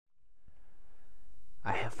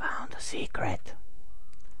I have found a secret.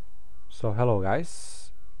 So hello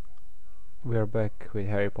guys, we are back with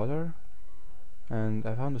Harry Potter, and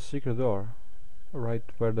I found a secret door right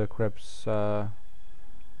where the crabs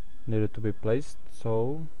needed to be placed.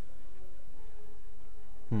 So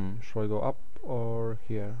shall I go up or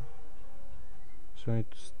here? So I need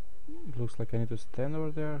to it looks like I need to stand over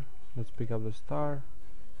there. Let's pick up the star.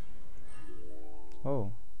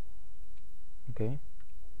 Oh, okay.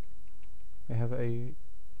 I have a...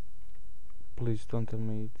 Please don't tell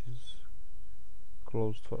me it is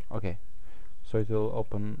closed for... Okay, so it will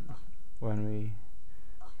open when we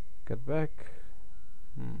get back.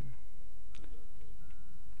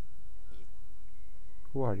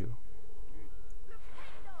 Who are you?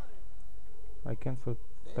 I can't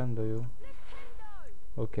footpanda you.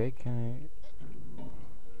 Okay, can I...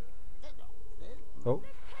 Oh,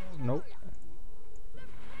 no.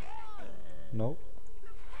 No.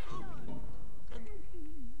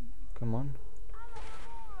 Come on.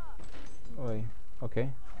 Oi.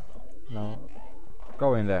 Okay. Now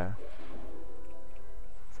go in there.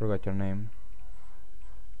 Forgot your name.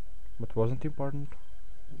 But wasn't important.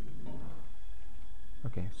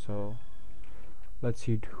 Okay, so let's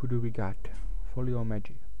see who do we got. Folio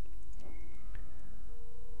Magi.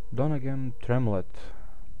 Donegan Tremlett,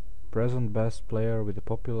 present bass player with the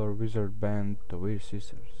popular wizard band The Weird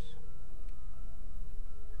Sisters.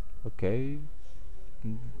 Okay,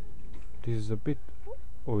 this is a bit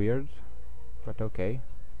weird, but okay.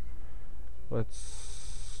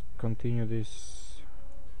 Let's continue this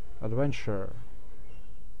adventure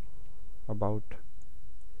about...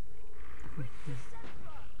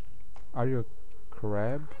 Are you a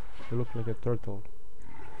crab? You look like a turtle.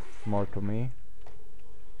 More to me.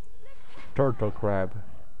 Turtle crab.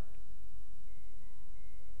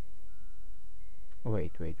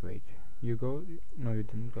 Wait. You go? No, you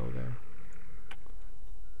didn't go there.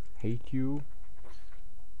 Hate you.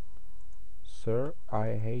 Sir,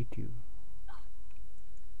 I hate you.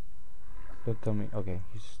 Don't tell me. Okay,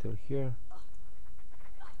 he's still here.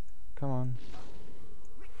 Come on.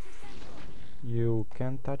 You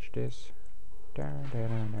can't touch this.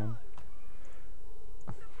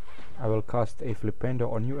 I will cast a flipendo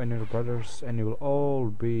on you and your brothers, and you will all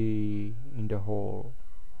be in the hole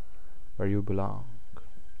where you belong.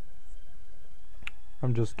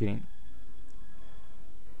 I'm just kidding.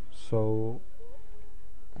 So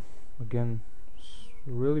again,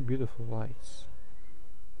 really beautiful lights.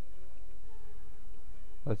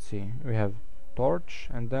 Let's see, we have torch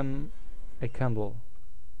and then a candle.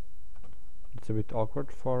 It's a bit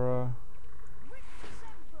awkward for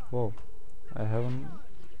whoa, I haven't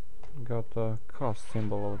got a cross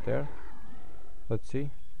symbol over there. Let's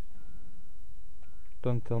see.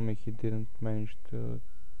 Don't tell me he didn't manage to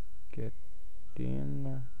get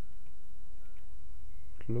in.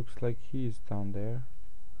 It looks like he is down there.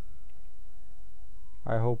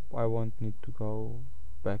 I hope I won't need to go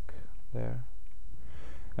back there.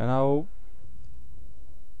 And now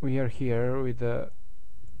we are here with the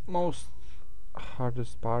most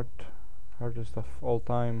hardest of all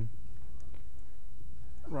time.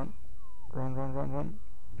 Run.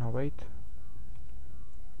 Now wait.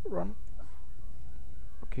 Run.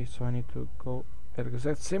 Okay, so I need to go at the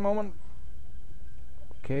exact same moment.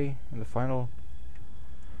 Okay, in the final.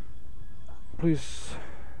 Please.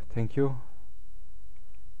 Thank you.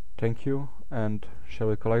 And shall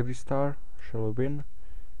we collect this star? Shall we win?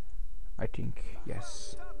 I think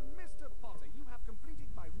yes. Mr. Potter, you have completed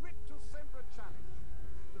my Ritual Sempra challenge.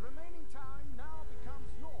 The remaining time now becomes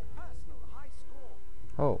your personal high score.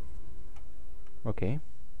 Oh. Okay.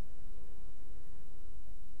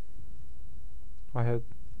 I had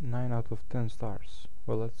 9 out of 10 stars.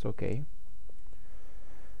 Well, that's okay.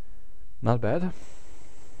 Not bad.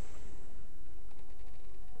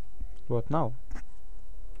 What now?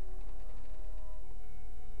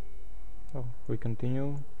 Oh, we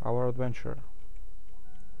continue our adventure.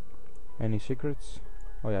 Any secrets?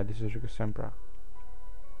 Oh yeah, this is Ritual Sempra.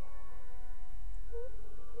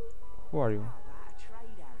 Who are you?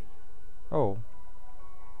 Oh.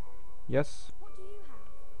 Yes? What do you have?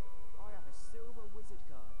 I have a silver wizard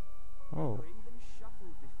card. Oh. Never even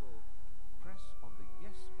shuffled before. Press on the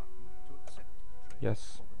yes button to accept the trade. Yes.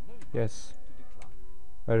 Or the no button Yes. to decline.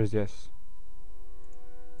 Where is yes?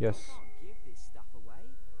 Yes. Can't give this stuff away.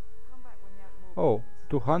 Come back when you have more Oh, beans.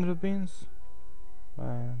 200 beans?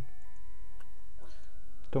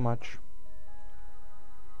 Too much.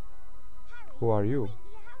 Harry, Who are you? quick,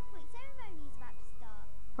 the Hellpoint ceremony is about to start.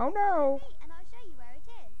 Oh no! Wait, and I'll show you where it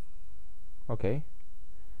is. Okay.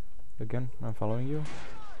 Again, I'm following you.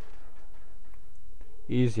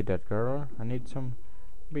 Easy that girl. I need some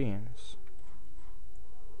beans.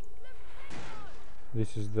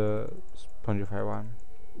 This is the Spongify one.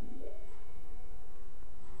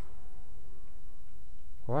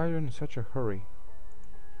 Why are you in such a hurry?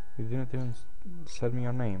 You didn't even said me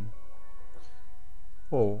your name.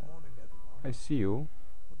 Oh, I see you,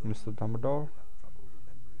 Mr. Dumbledore.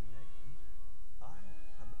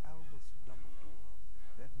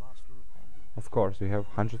 Of course, we have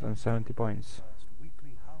 170 points.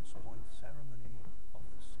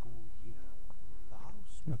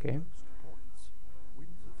 Okay.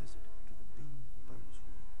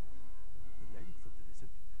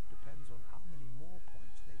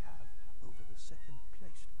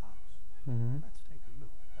 Mm-hmm. Let's take a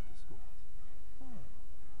look at the scores.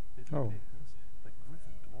 It Oh. appears that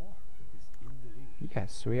Gryffindor is in the lead.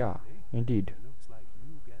 Yes, we are. Indeed. It looks like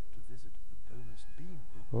you get to visit the bonus bean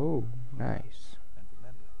room. Oh, nice. And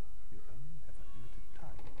remember, you only have a limited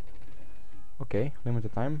time to prepare a bean. Okay,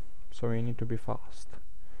 limited time, so we need to be fast.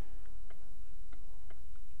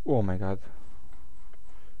 Oh my god.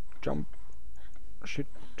 Jump. Shit.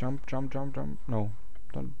 Jump, jump, jump, jump. No,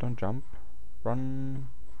 don't jump. Run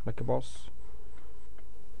like a boss.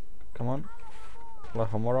 Come on. I'll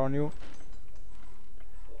have more on you.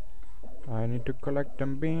 I need to collect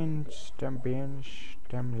them beans, them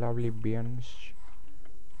lovely beans.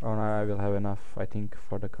 Oh no, I will have enough, I think,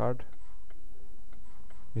 for the card.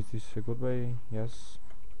 Is this a good way? Yes.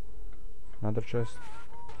 Another chest.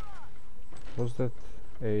 Was that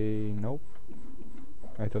a... nope.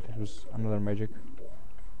 I thought it was another magic.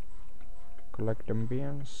 Collect them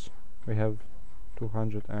beans. We have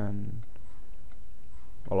 200 and...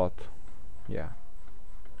 a lot. Yeah.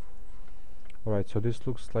 Alright, so this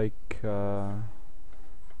looks like...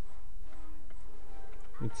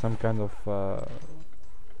 it's some kind of...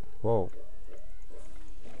 whoa.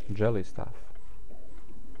 Jelly stuff.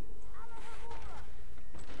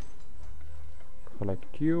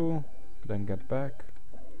 Collect you, then get back.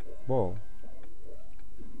 Whoa.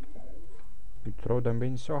 You throw them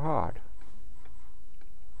in so hard.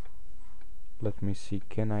 Let me see,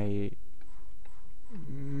 can I...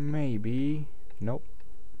 maybe... nope.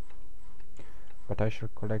 But I shall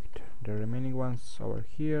collect the remaining ones over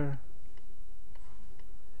here.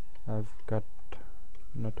 I've got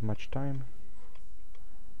not much time.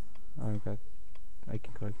 I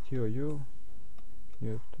can collect you, you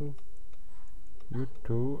too, you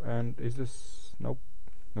too, and is this... nope.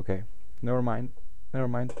 Okay, never mind,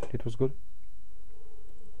 it was good.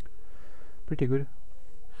 Pretty good.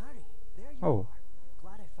 Harry, there you Oh, are.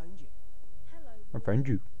 Glad I found you. Hello. I found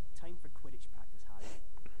you. Time for Quidditch practice, Harry.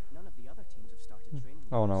 None of the other teams have started training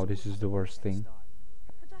yet, Oh no, so this we'll is have the a worst head thing. start.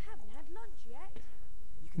 But I haven't had lunch yet.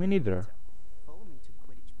 You can Me eat neither. later. Follow me to the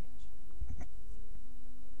Quidditch pitch.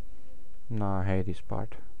 Nah, I hate this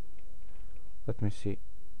part. Let me see.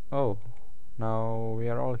 Oh, now we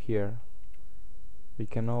are all here. We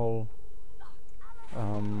can all...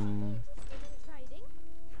 Interested in trading?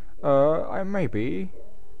 I might be,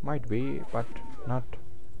 but not...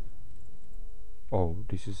 oh,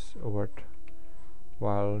 this is worth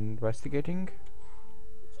while investigating. Would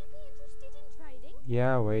you be interested in trading?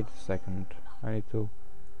 Yeah, wait a second. I need to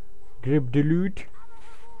grab the loot,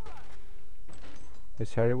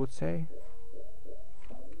 as Harry would say.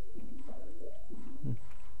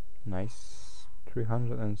 Nice.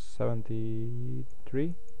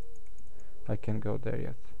 373. I can't go there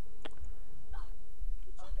yet.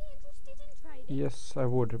 Would you be interested in trading? Yes, I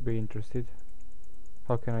would be interested.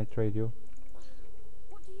 How can I trade you?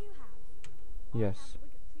 What do you have? Yes. I have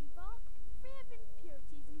obligatory bark, free of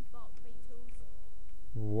impurities and bark beetles.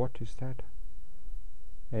 What is that?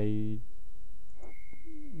 A...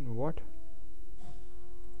 what?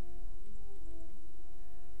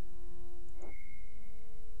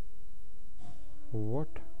 What?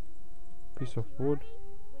 Piece of wood?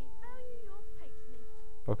 Harry, we value your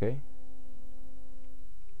patronage. Okay.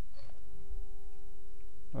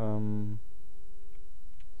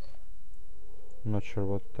 Not sure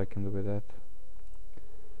what I can do with that.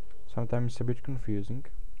 Sometimes it's a bit confusing.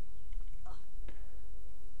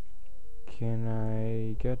 Can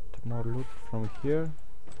I get more loot from here?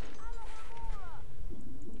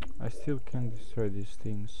 I still can't destroy these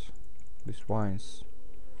things, these wines.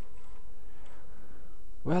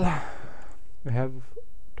 Well, we have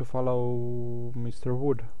to follow Mr.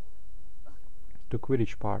 Wood to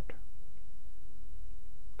Quidditch part.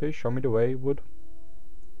 Okay, show me the way, Wood.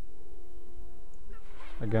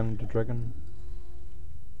 Again, the dragon.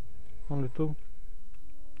 Only two.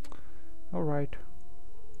 Alright.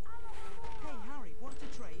 Hey, Harry, want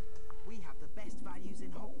to trade? We have the best values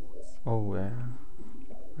in Hogwarts. Oh,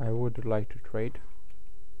 I would like to trade.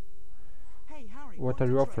 Hey, Harry, What want are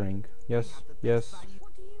to you trade? offering? We Yes, have the best yes. value-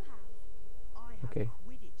 What do you have? I Okay.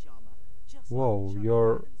 Quidditch armor, just Whoa, like Chubby your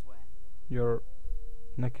Brandon's wear. your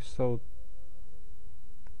neck is so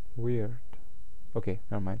weird. Okay,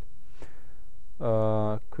 never mind.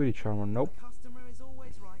 Quidditch armor, nope. The customer is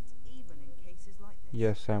always right, even in cases like this.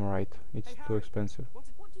 Yes, I'm right. It's Hey, too Harry, expensive.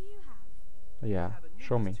 What do you have? Yeah, have a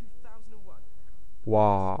show me. Nimbus 2001.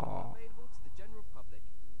 Wow. Available to the general public.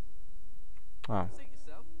 Ah, Suit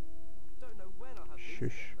yourself. Don't know when I'll have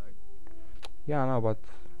these shush. again, though. Yeah, no, but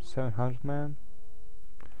 700, man.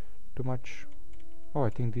 Too much. Oh, I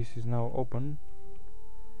think this is now open.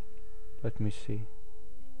 Let me see.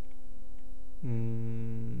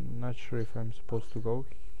 Not sure if I'm supposed to go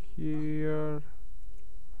here.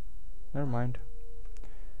 Never mind.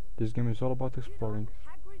 This game is all about exploring.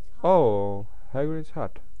 Hagrid's hut. Oh, Hagrid's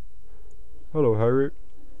hut. Hello, Harry.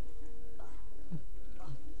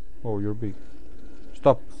 Oh, you're big.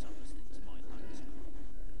 Stop.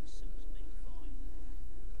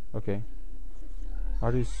 Okay.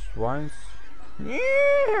 Are these swines?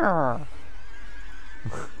 Yeah.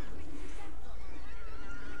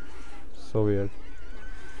 So weird.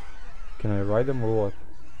 Can I ride them or what?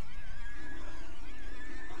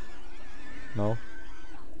 No?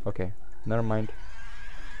 Okay, never mind.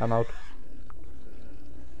 I'm out.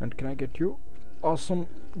 And can I get you? Awesome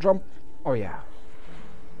jump! Oh yeah.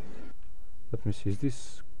 Let me see, is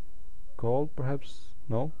this gold perhaps?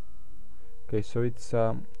 No? Okay, so it's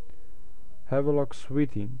Havelock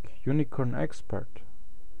Sweeting, Unicorn Expert.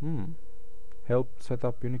 Helped set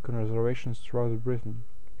up unicorn reservations throughout Britain.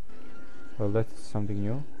 Well, that's something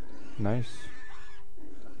new. Nice.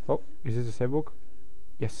 Oh, is this a save book?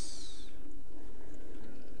 Yes.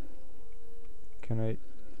 Can I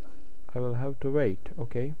will have to wait.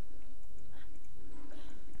 Okay.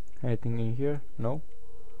 Anything in here? No?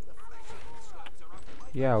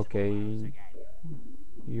 Yeah, okay.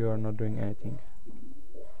 You are not doing anything.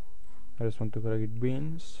 I just want to collect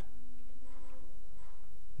beans.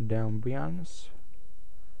 Down beans.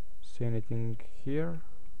 See anything here?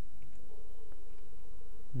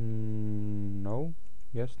 No.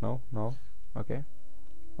 Yes, no, no. Okay.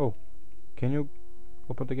 Oh, can you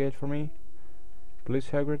open the gate for me? Please,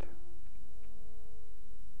 Hagrid?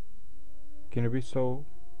 Can you be so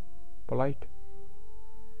polite?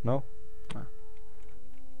 No? Ah.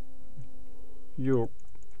 You...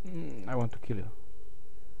 I want to kill you.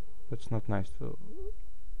 That's not nice to...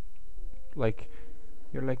 Like...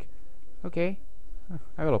 You're like... Okay,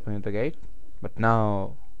 I will open the gate. But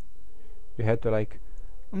now... You had to like...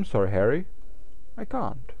 I'm sorry, Harry. I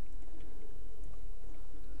can't.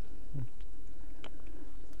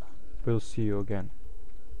 We'll see you again.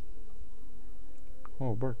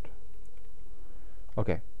 Oh, bird.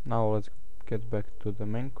 Okay, now let's get back to the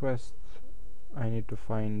main quest. I need to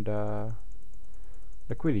find the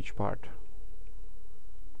Quidditch part.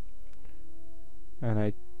 And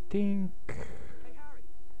I think... Hey, Harry,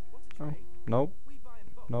 want to Oh, trade? no, We buy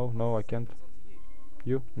in bulk. no, no, I can't. It's onto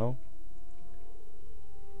you. You, no.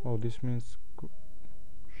 Oh, this means...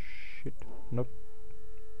 Shit, nope.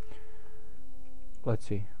 Let's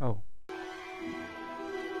see. Oh.